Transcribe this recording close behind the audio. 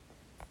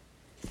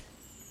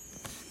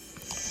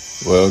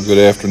Well, good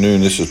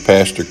afternoon. This is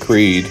Pastor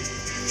Creed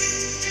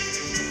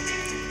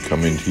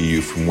coming to you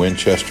from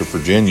Winchester,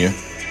 Virginia.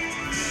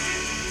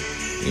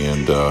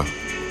 And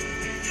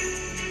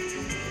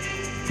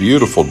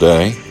beautiful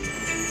day.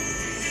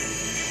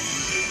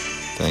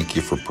 Thank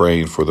you for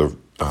praying for the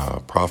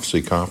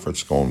prophecy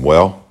conference. Going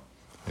well.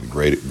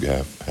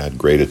 Had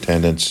great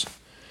attendance,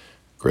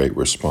 great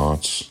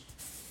response,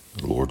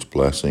 the Lord's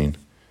blessing.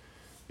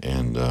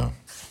 And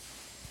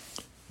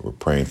we're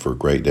praying for a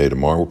great day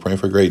tomorrow. We're praying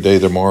for a great day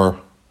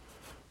tomorrow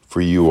for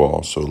you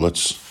all. So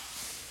let's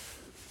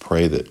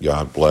pray that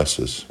God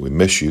blesses. We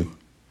miss you.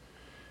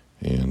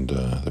 And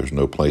there's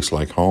no place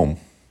like home.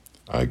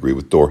 I agree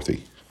with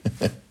Dorothy.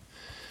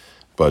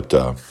 But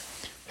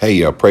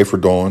hey, pray for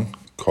Dawn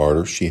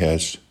Carter. She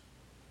has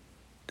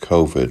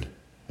COVID.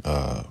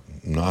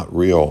 Not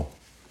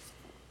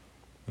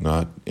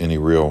any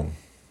real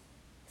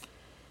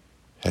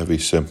heavy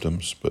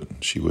symptoms, but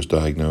she was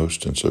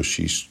diagnosed, and so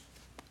she's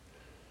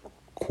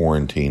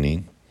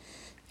quarantining.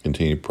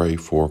 Continue to pray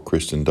for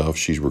Kristen Duff.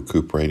 She's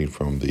recuperating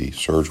from the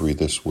surgery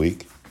this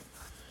week.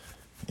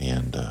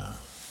 And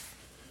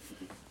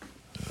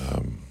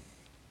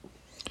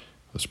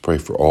let's pray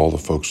for all the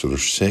folks that are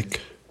sick,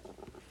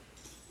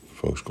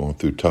 folks going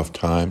through tough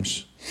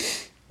times.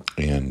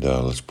 And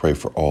let's pray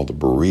for all the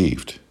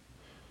bereaved.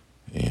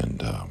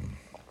 And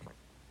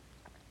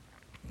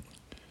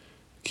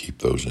keep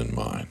those in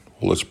mind.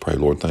 Well, let's pray.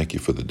 Lord, thank you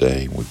for the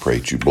day. We pray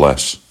that you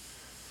bless.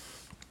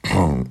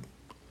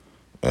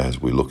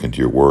 As we look into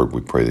your word, we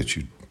pray that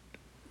you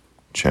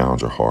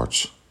challenge our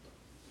hearts.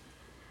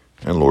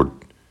 And Lord,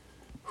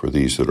 for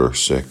these that are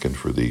sick and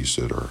for these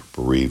that are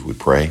bereaved, we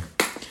pray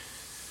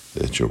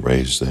that you'll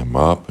raise them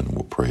up, and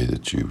we'll pray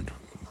that you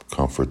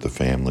comfort the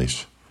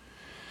families.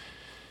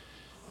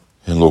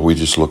 And Lord, we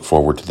just look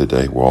forward to the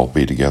day we'll all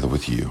be together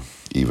with you.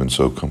 Even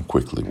so, come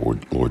quickly,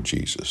 Lord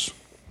Jesus.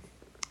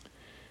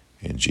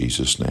 In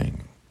Jesus'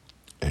 name,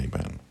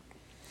 amen.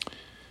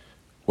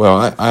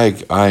 Well,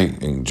 I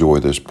enjoy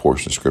this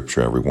portion of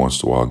Scripture every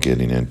once in a while,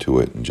 getting into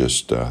it and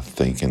just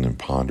thinking and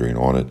pondering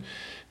on it.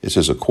 It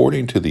says,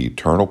 according to the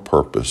eternal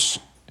purpose,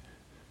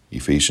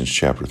 Ephesians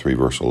chapter 3,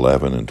 verse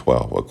 11 and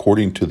 12,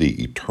 according to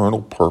the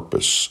eternal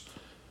purpose,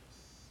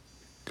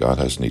 God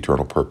has an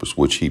eternal purpose,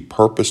 which he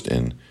purposed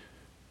in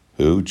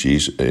who?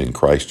 Jesus, in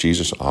Christ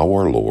Jesus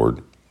our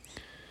Lord,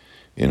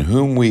 in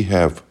whom we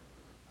have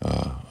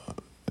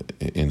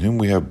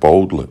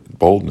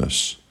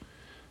boldness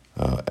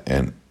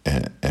and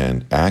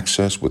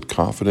access with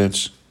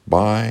confidence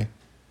by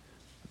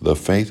the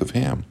faith of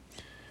him.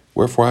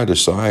 Wherefore I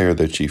desire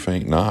that ye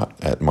faint not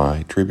at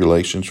my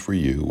tribulations for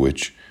you,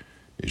 which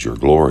is your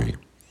glory.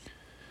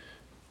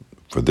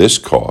 For this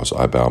cause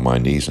I bow my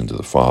knees unto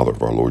the Father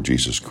of our Lord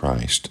Jesus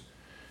Christ.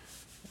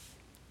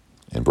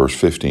 In verse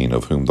 15,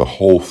 of whom the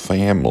whole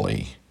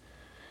family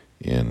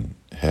in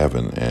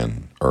heaven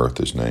and earth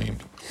is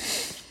named.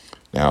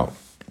 Now,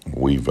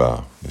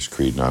 Miss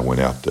Creed and I went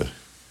out to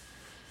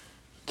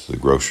the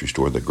grocery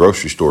store. The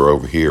grocery store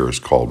over here is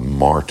called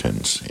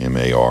Martin's,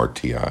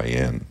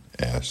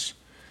 Martins,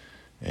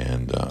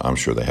 and I'm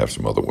sure they have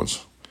some other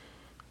ones.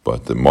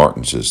 But the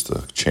Martin's is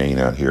the chain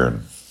out here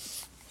in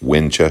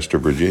Winchester,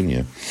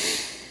 Virginia.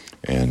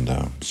 And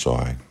so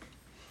I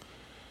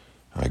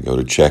go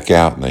to check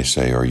out, and they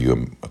say, "Are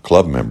you a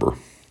club member?"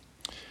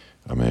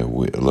 I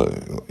mean,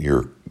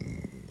 you're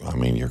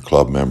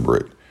club member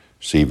at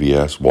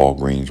CVS,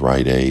 Walgreens,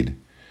 Rite Aid.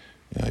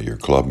 You're a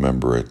club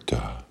member at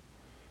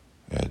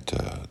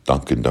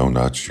Dunkin'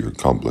 Donuts. You're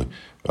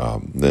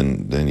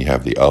then you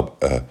have the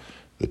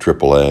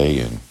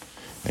AAA,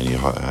 and you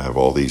have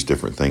all these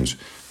different things,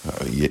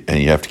 and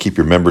you have to keep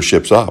your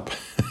memberships up.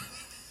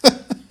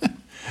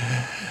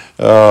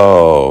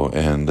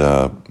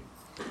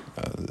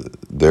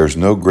 There's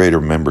no greater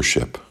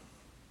membership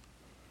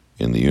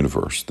in the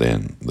universe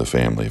than the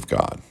family of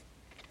God,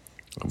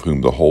 of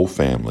whom the whole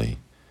family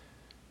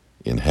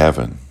in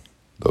heaven,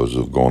 those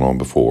who have gone on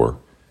before,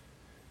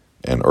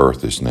 and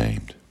earth is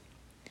named.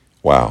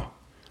 Wow.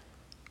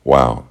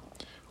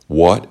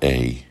 What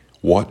a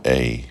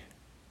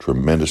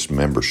tremendous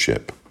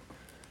membership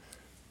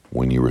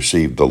when you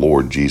receive the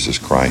Lord Jesus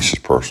Christ as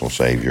personal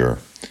Savior,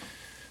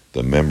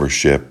 the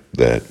membership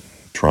that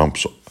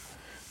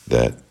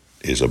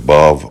is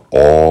above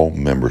all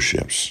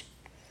memberships,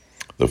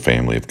 the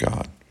family of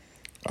God.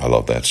 I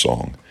love that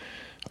song.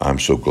 I'm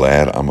so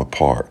glad I'm a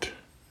part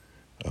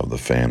of the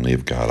family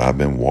of God. I've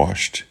been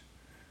washed.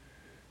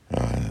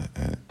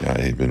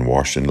 I've been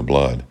washed in the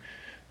blood.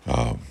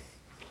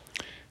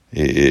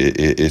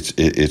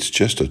 It's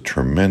just a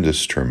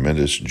tremendous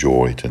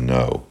joy to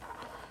know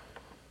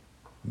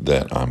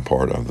that I'm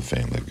part of the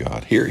family of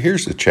God.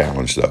 Here's the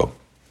challenge, though.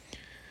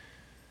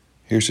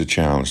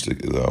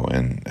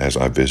 And as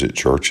I visit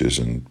churches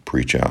and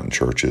preach out in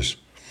churches,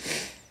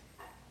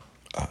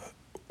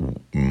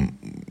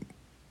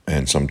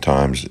 and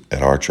sometimes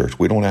at our church,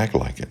 we don't act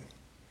like it.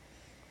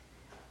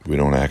 We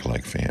don't act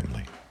like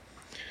family.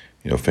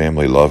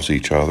 Family loves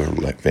each other.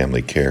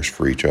 Family cares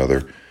for each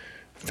other.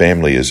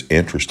 Family is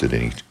interested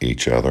in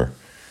each other.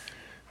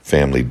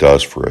 family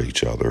does for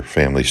each other.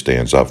 Family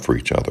stands up for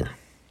each other.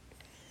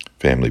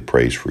 Family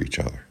prays for each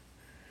other.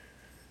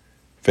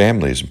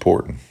 Family is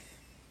important.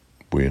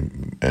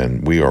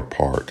 We are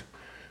part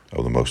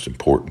of the most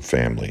important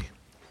family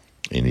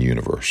in the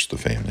universe, the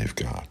family of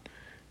God.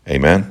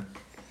 Amen?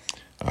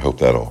 I hope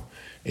that'll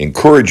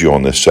encourage you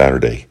on this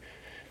Saturday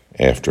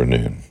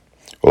afternoon.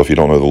 Well, if you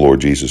don't know the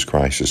Lord Jesus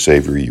Christ as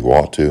Savior, you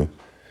ought to.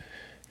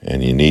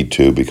 And you need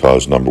to,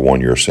 because number one,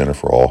 you're a sinner,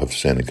 for all have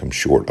sinned and come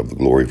short of the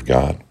glory of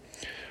God.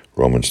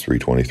 Romans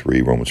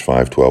 3:23, Romans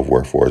 5:12,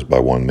 wherefore as by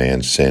one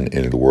man sin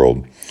entered the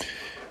world,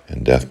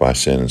 and death by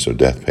sin, and so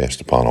death passed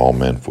upon all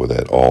men, for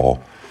that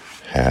all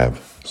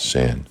have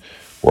sinned.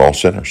 We're all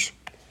sinners.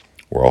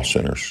 We're all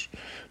sinners.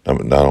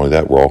 Not only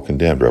that, we're all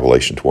condemned.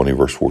 Revelation 20,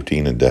 verse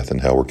 14, and death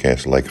and hell were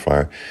cast in lake of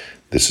fire.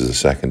 This is the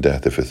second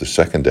death. If it's the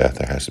second death,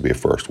 there has to be a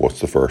first. What's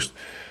the first?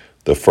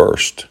 The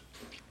first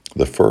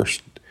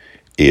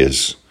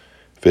is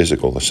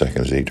physical. The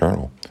second is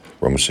eternal.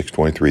 Romans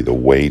 6:23, the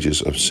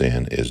wages of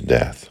sin is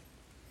death.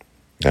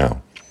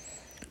 Now,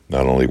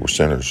 not only were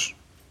sinners,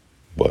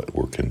 but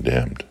we're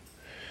condemned.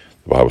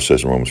 The Bible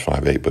says in Romans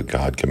 5:8, but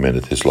God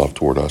commended his love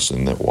toward us,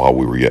 and that while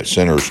we were yet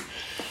sinners,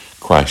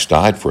 Christ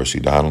died for us. He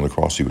died on the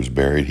cross. He was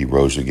buried. He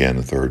rose again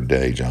the third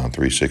day. John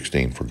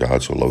 3:16, for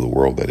God so loved the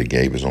world that he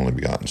gave his only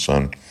begotten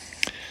Son,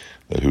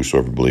 that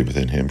whosoever believeth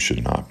in him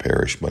should not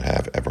perish, but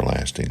have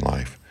everlasting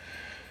life.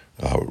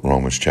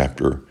 Romans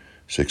chapter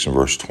 6 and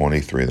verse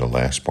 23, the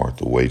last part,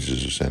 the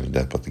wages of sin is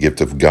death, but the gift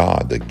of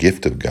God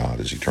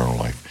is eternal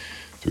life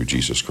through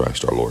Jesus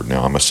Christ our Lord.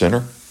 Now, I'm a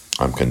sinner.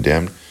 I'm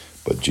condemned.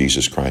 But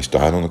Jesus Christ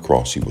died on the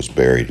cross. He was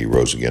buried. He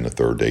rose again the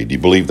third day. Do you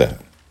believe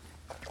that?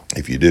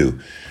 If you do,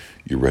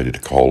 you're ready to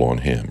call on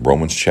him.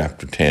 Romans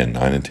chapter 10,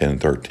 9 and 10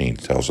 and 13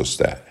 tells us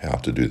that, how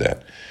to do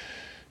that.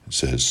 It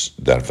says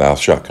that if thou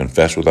shalt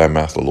confess with thy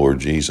mouth the Lord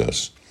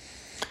Jesus,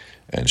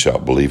 and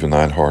shalt believe in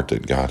thine heart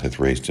that God hath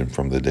raised him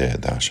from the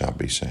dead, thou shalt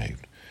be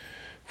saved.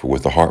 For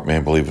with the heart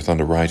man believeth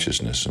unto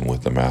righteousness, and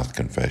with the mouth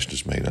confession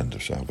is made unto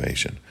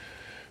salvation.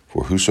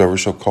 For whosoever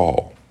shall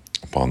call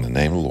upon the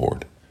name of the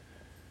Lord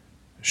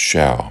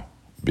shall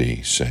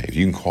be saved.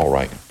 You can call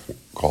on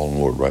the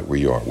Lord right where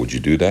you are. Would you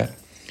do that?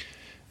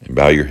 And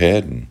bow your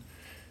head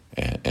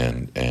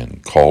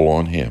and call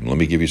on him. Let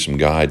me give you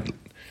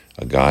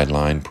a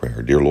guideline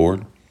prayer. Dear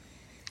Lord,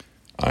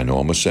 I know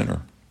I'm a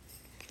sinner,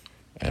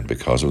 and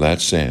because of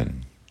that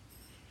sin,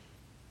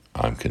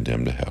 I'm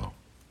condemned to hell.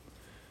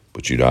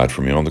 But you died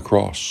for me on the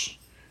cross.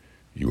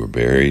 You were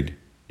buried.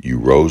 You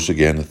rose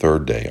again the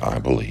third day, I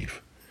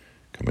believe.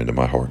 Come into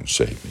my heart and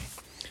save me.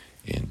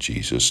 In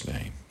Jesus'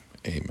 name.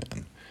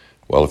 Amen.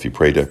 Well, if you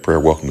prayed that prayer,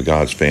 welcome to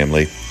God's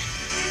family.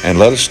 And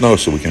let us know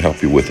so we can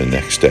help you with the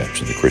next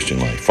steps in the Christian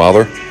life.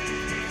 Father,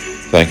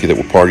 thank you that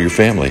we're part of your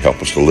family.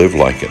 Help us to live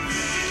like it.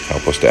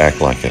 Help us to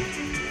act like it.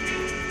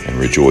 And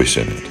rejoice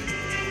in it.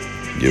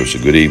 Give us a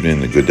good evening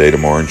and a good day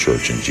tomorrow in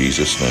church. In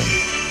Jesus'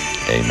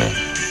 name, amen.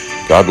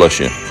 God bless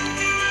you.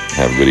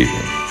 Have a good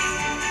evening.